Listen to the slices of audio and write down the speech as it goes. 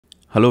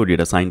Hello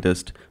data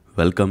scientist,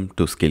 welcome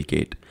to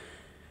Skillgate.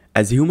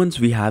 As humans,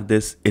 we have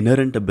this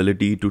inherent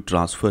ability to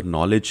transfer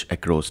knowledge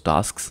across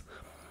tasks.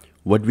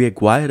 What we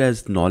acquire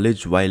as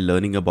knowledge while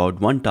learning about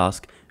one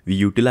task, we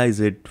utilize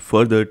it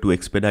further to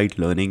expedite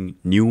learning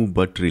new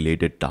but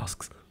related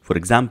tasks. For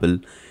example,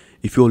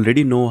 if you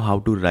already know how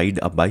to ride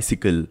a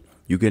bicycle,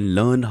 you can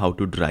learn how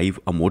to drive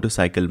a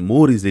motorcycle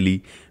more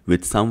easily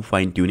with some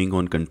fine tuning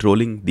on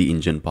controlling the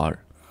engine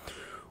power.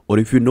 Or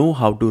if you know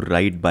how to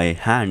write by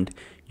hand,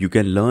 you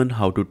can learn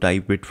how to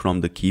type it from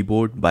the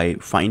keyboard by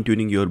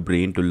fine-tuning your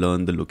brain to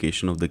learn the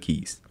location of the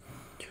keys.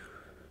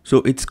 So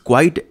it's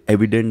quite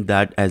evident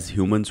that as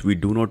humans, we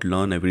do not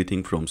learn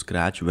everything from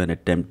scratch when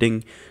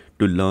attempting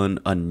to learn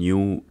a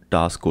new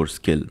task or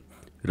skill.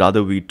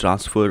 Rather, we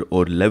transfer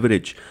or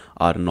leverage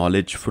our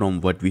knowledge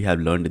from what we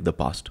have learned in the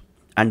past.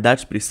 And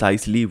that's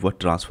precisely what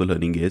transfer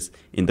learning is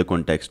in the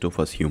context of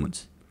us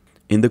humans.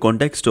 In the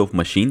context of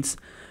machines,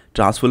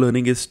 transfer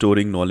learning is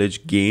storing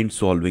knowledge gained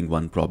solving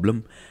one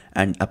problem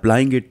and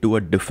applying it to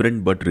a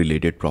different but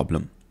related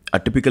problem. A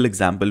typical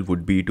example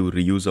would be to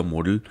reuse a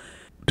model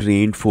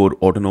trained for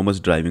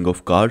autonomous driving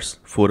of cars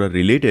for a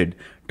related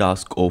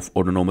task of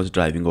autonomous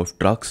driving of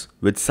trucks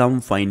with some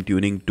fine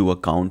tuning to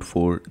account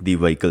for the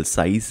vehicle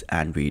size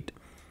and weight.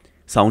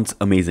 Sounds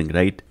amazing,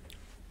 right?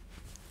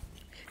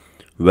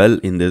 Well,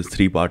 in this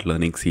three-part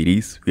learning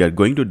series, we are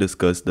going to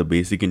discuss the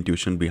basic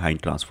intuition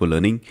behind transfer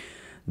learning,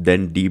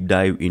 then deep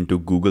dive into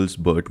Google's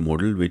BERT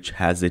model, which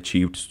has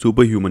achieved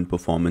superhuman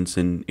performance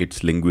in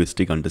its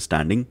linguistic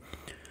understanding.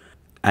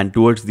 And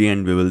towards the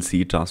end, we will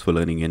see transfer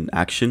learning in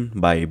action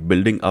by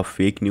building a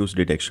fake news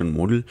detection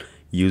model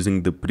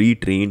using the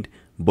pre-trained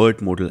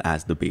BERT model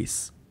as the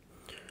base.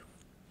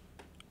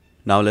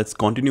 Now let's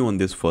continue on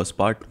this first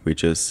part,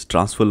 which is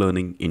transfer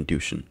learning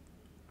intuition.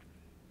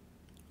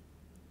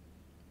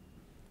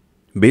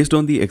 Based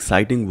on the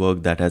exciting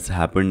work that has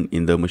happened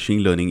in the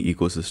machine learning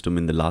ecosystem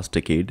in the last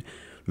decade,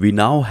 we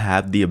now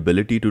have the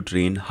ability to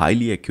train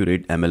highly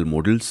accurate ML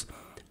models.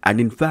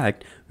 And in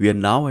fact, we are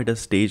now at a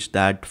stage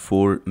that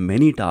for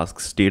many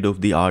tasks,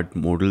 state-of-the-art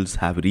models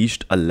have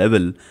reached a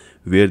level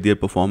where their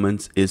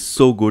performance is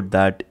so good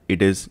that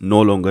it is no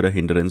longer a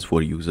hindrance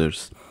for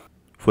users.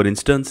 For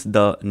instance,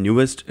 the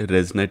newest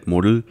ResNet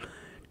model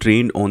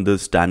trained on the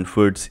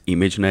Stanford's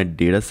ImageNet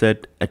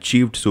dataset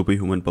achieved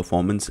superhuman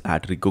performance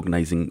at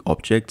recognizing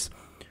objects.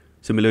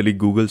 Similarly,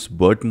 Google's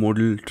BERT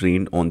model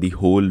trained on the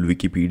whole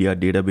Wikipedia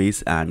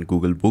database and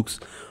Google Books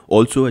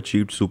also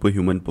achieved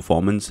superhuman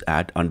performance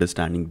at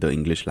understanding the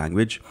English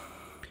language.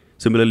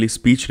 Similarly,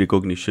 speech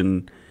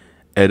recognition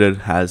error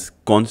has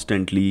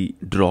constantly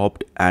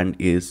dropped and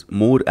is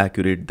more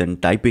accurate than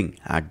typing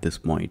at this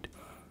point.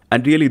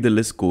 And really, the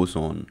list goes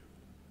on.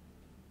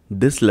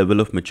 This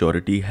level of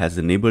maturity has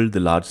enabled the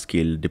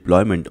large-scale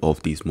deployment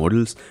of these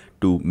models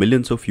to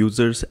millions of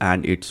users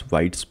and its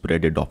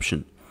widespread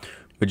adoption.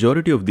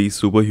 Majority of these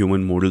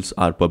superhuman models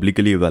are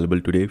publicly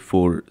available today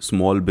for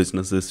small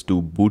businesses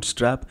to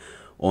bootstrap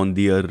on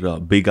their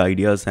big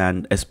ideas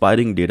and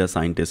aspiring data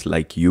scientists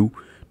like you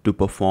to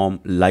perform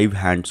live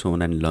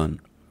hands-on and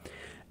learn.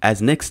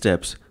 As next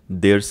steps,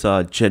 there's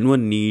a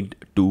genuine need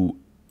to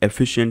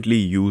efficiently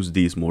use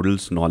these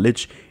models'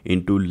 knowledge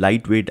into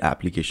lightweight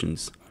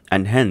applications.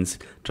 And hence,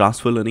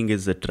 transfer learning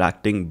is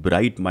attracting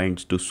bright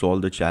minds to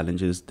solve the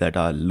challenges that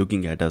are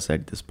looking at us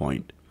at this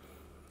point.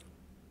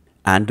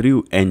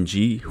 Andrew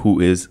Ng,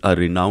 who is a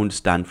renowned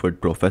Stanford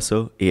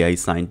professor, AI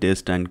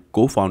scientist, and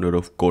co-founder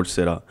of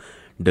Coursera,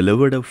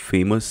 delivered a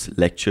famous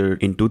lecture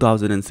in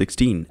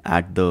 2016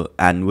 at the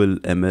annual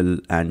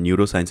ML and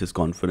Neurosciences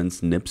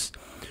conference NIPS,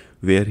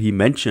 where he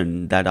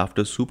mentioned that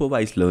after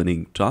supervised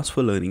learning,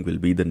 transfer learning will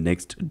be the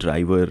next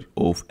driver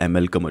of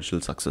ML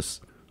commercial success.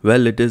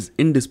 Well, it is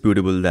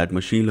indisputable that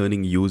machine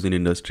learning use in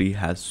industry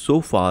has so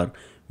far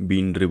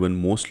been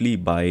driven mostly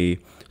by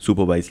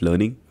supervised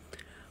learning.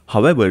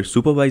 However,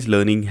 supervised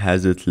learning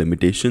has its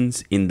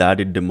limitations in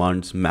that it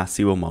demands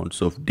massive amounts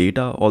of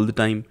data all the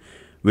time,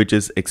 which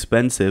is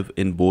expensive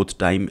in both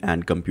time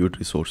and compute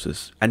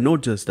resources. And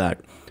not just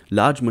that,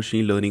 large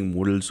machine learning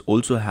models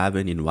also have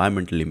an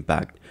environmental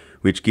impact,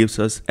 which gives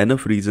us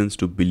enough reasons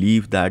to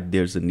believe that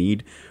there's a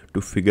need to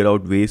figure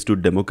out ways to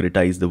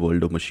democratize the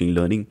world of machine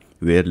learning,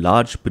 where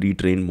large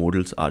pre-trained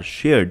models are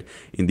shared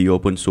in the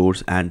open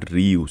source and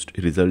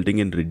reused, resulting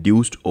in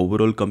reduced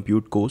overall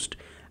compute cost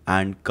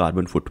and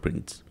carbon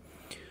footprints.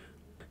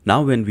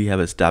 Now, when we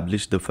have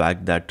established the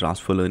fact that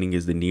transfer learning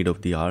is the need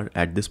of the hour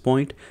at this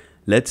point,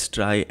 let's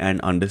try and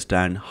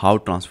understand how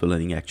transfer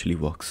learning actually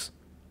works.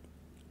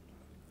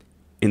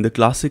 In the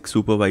classic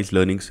supervised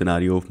learning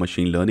scenario of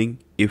machine learning,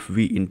 if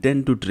we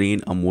intend to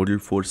train a model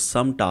for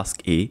some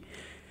task A,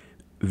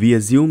 we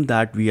assume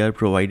that we are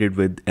provided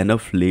with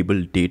enough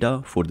labeled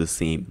data for the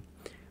same.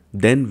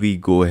 Then we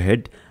go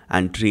ahead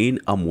and train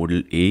a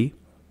model A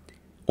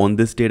on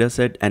this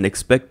dataset and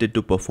expect it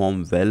to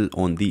perform well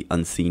on the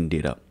unseen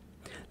data.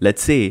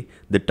 Let's say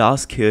the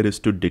task here is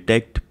to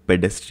detect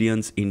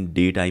pedestrians in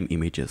daytime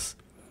images.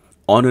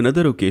 On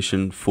another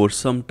occasion, for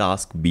some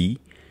task B,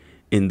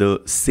 In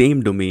the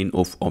same domain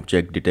of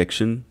object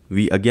detection,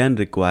 we again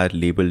require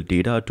labeled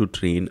data to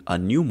train a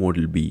new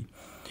model B.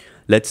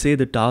 Let's say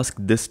the task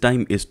this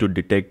time is to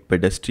detect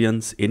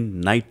pedestrians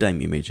in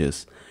nighttime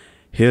images.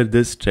 Here,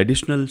 this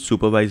traditional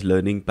supervised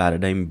learning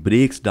paradigm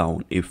breaks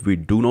down if we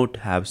do not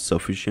have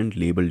sufficient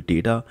labeled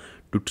data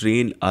to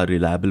train a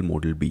reliable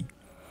model B.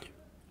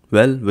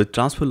 Well, with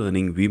transfer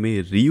learning, we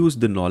may reuse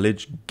the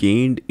knowledge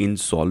gained in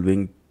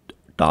solving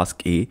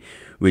task A,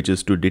 which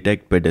is to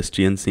detect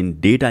pedestrians in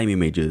daytime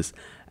images,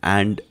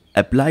 and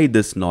apply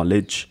this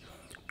knowledge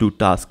to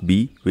task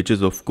B, which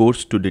is of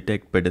course to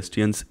detect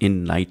pedestrians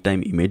in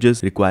nighttime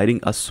images, requiring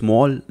a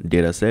small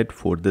dataset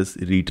for this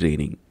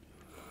retraining.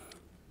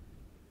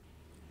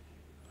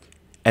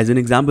 As an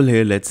example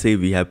here, let's say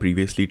we have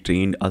previously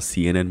trained a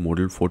CNN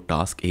model for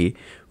task A,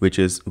 which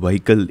is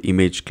vehicle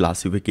image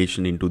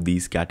classification into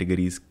these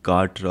categories: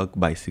 car, truck,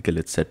 bicycle,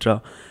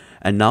 etc.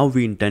 And now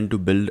we intend to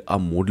build a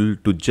model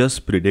to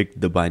just predict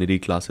the binary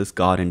classes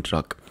car and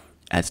truck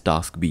as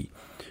task B.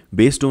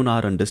 Based on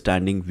our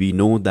understanding, we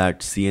know that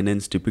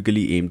CNNs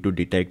typically aim to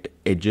detect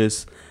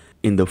edges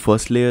in the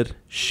first layer,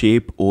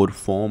 shape or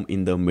form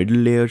in the middle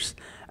layers,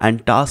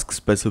 and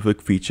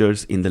task-specific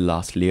features in the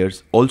last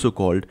layers, also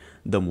called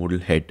the model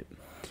head.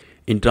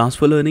 In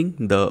transfer learning,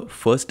 the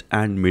first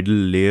and middle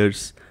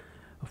layers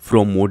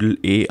from model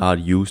A are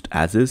used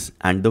as is,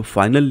 and the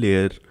final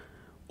layer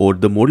or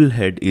the model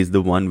head is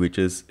the one which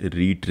is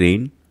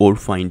retrained or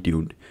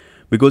fine-tuned.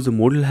 Because the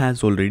model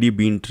has already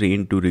been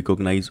trained to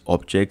recognize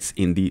objects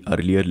in the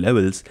earlier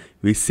levels,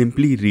 we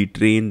simply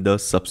retrain the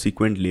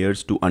subsequent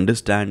layers to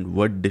understand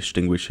what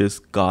distinguishes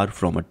car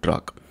from a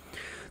truck.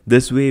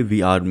 This way,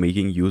 we are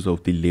making use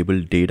of the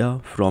labeled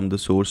data from the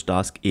source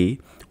task A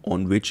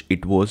on which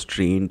it was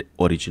trained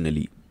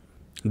originally.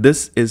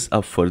 This is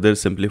a further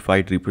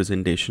simplified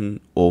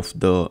representation of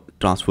the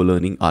transfer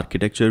learning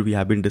architecture we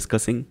have been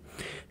discussing.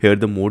 Here,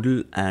 the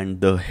model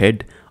and the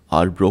head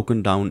are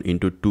broken down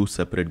into two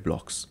separate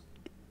blocks.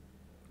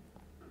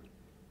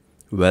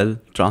 Well,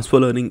 transfer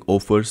learning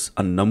offers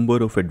a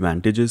number of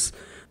advantages,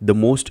 the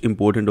most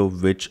important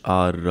of which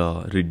are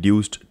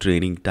reduced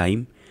training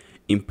time,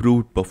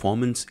 improved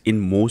performance in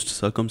most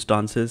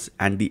circumstances,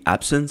 and the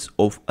absence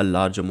of a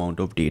large amount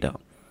of data.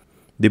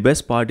 The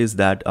best part is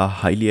that a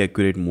highly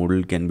accurate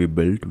model can be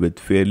built with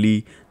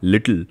fairly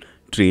little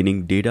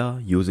training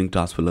data using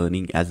transfer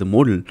learning, as the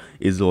model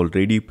is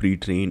already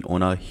pre-trained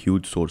on a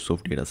huge source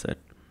of dataset.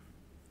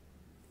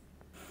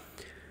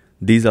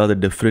 These are the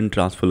different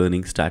transfer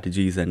learning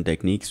strategies and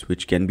techniques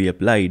which can be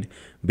applied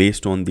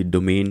based on the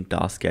domain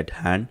task at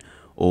hand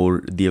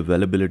or the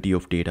availability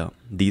of data.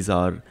 These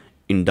are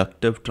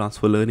inductive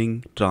transfer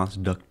learning,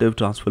 transductive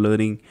transfer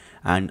learning,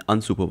 and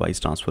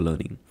unsupervised transfer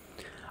learning.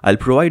 I'll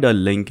provide a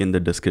link in the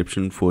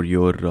description for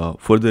your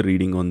further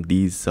reading on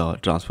these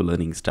transfer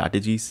learning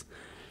strategies.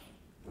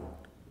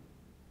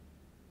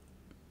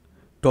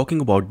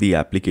 Talking about the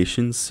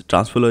applications,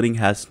 transfer learning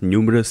has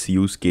numerous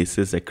use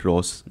cases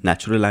across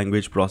natural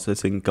language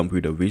processing,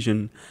 computer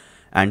vision,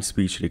 and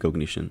speech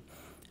recognition.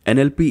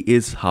 NLP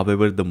is,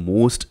 however, the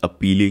most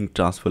appealing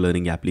transfer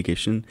learning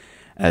application,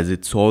 as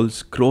it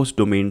solves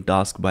cross-domain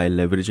tasks by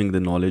leveraging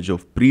the knowledge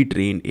of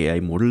pre-trained AI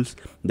models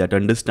that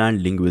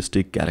understand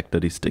linguistic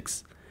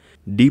characteristics.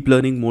 Deep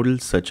learning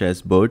models such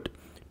as BERT,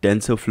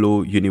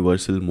 TensorFlow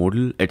Universal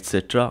Model,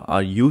 etc.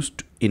 are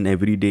used in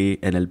everyday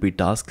NLP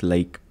tasks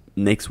like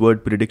next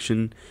word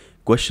prediction,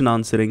 question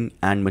answering,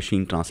 and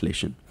machine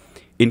translation.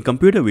 In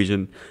computer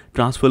vision,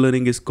 transfer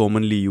learning is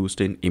commonly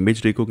used in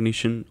image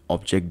recognition,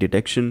 object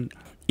detection,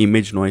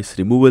 image noise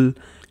removal,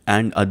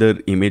 and other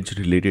image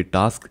related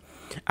tasks.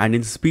 And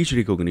in speech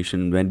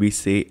recognition, when we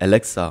say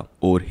Alexa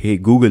or Hey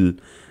Google,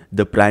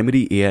 the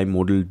primary AI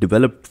model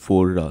developed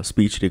for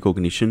speech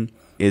recognition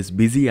is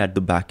busy at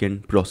the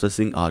backend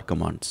processing our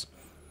commands.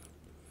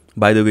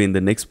 By the way, in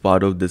the next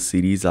part of this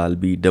series, I'll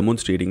be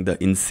demonstrating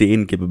the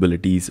insane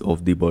capabilities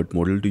of the BERT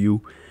model to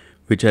you,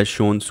 which has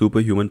shown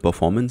superhuman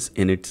performance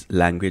in its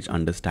language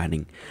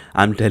understanding.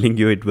 I'm telling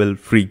you, it will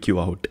freak you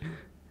out.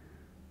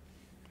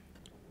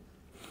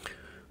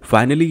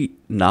 Finally,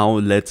 now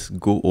let's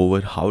go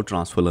over how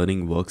transfer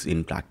learning works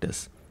in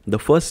practice. The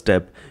first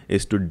step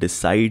is to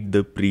decide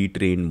the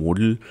pre-trained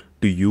model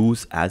to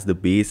use as the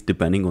base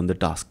depending on the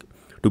task.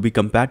 To be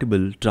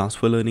compatible,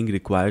 transfer learning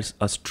requires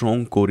a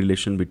strong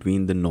correlation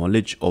between the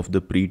knowledge of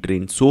the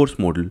pre-trained source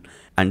model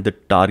and the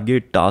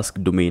target task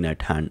domain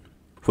at hand.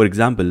 For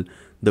example,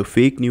 the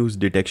fake news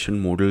detection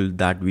model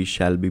that we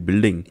shall be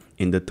building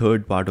in the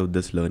third part of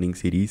this learning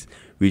series,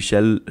 we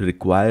shall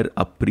require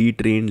a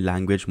pre-trained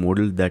language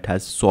model that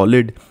has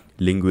solid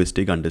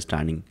linguistic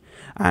understanding,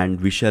 and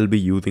we shall be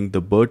using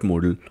the BERT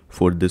model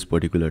for this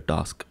particular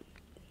task.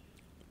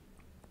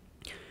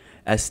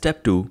 As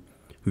step 2,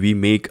 we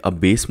make a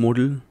base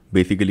model,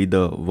 basically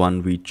the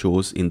one we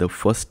chose in the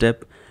first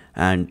step,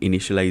 and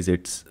initialize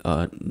its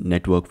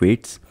network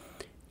weights.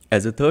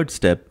 As a third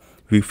step,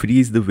 we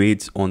freeze the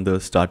weights on the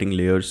starting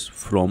layers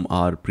from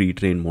our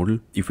pre-trained model.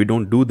 If we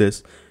don't do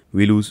this,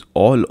 we lose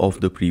all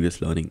of the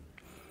previous learning.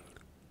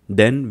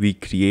 Then we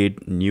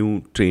create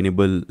new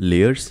trainable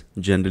layers.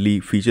 Generally,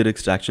 feature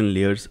extraction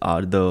layers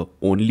are the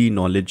only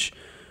knowledge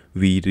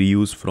we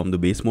reuse from the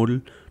base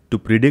model. To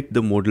predict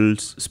the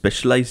model's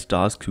specialized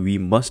tasks, we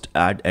must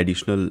add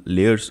additional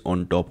layers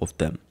on top of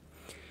them.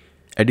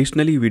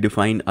 Additionally, we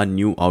define a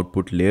new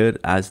output layer,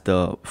 as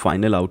the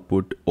final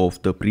output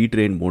of the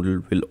pre-trained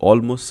model will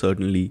almost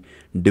certainly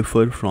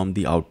differ from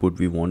the output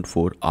we want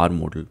for our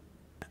model.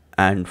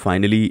 And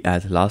finally,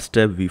 as last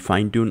step, we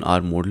fine-tune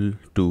our model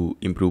to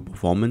improve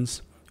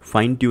performance.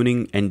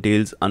 Fine-tuning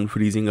entails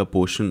unfreezing a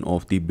portion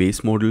of the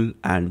base model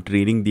and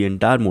training the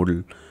entire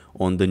model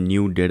on the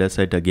new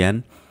dataset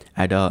again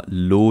at a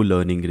low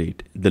learning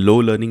rate. The low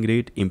learning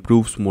rate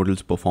improves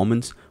model's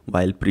performance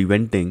while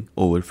preventing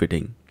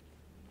overfitting.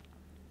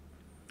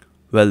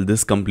 Well,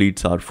 this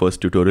completes our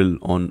first tutorial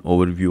on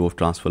overview of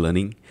transfer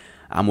learning.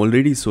 I'm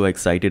already so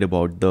excited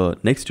about the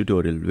next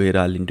tutorial, where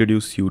I'll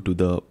introduce you to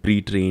the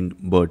pre-trained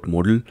BERT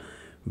model,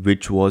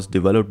 which was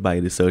developed by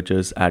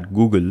researchers at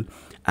Google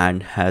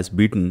and has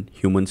beaten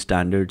human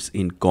standards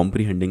in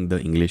comprehending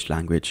the English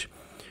language.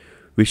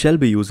 We shall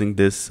be using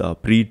this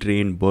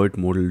pre-trained BERT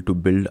model to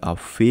build a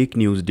fake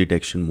news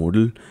detection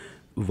model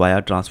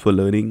via transfer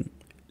learning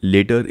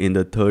later in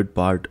the third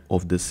part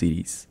of this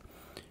series.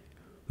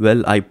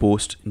 Well, I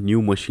post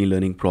new machine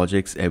learning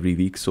projects every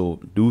week,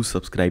 so do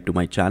subscribe to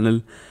my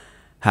channel.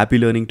 Happy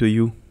learning to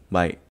you.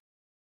 Bye.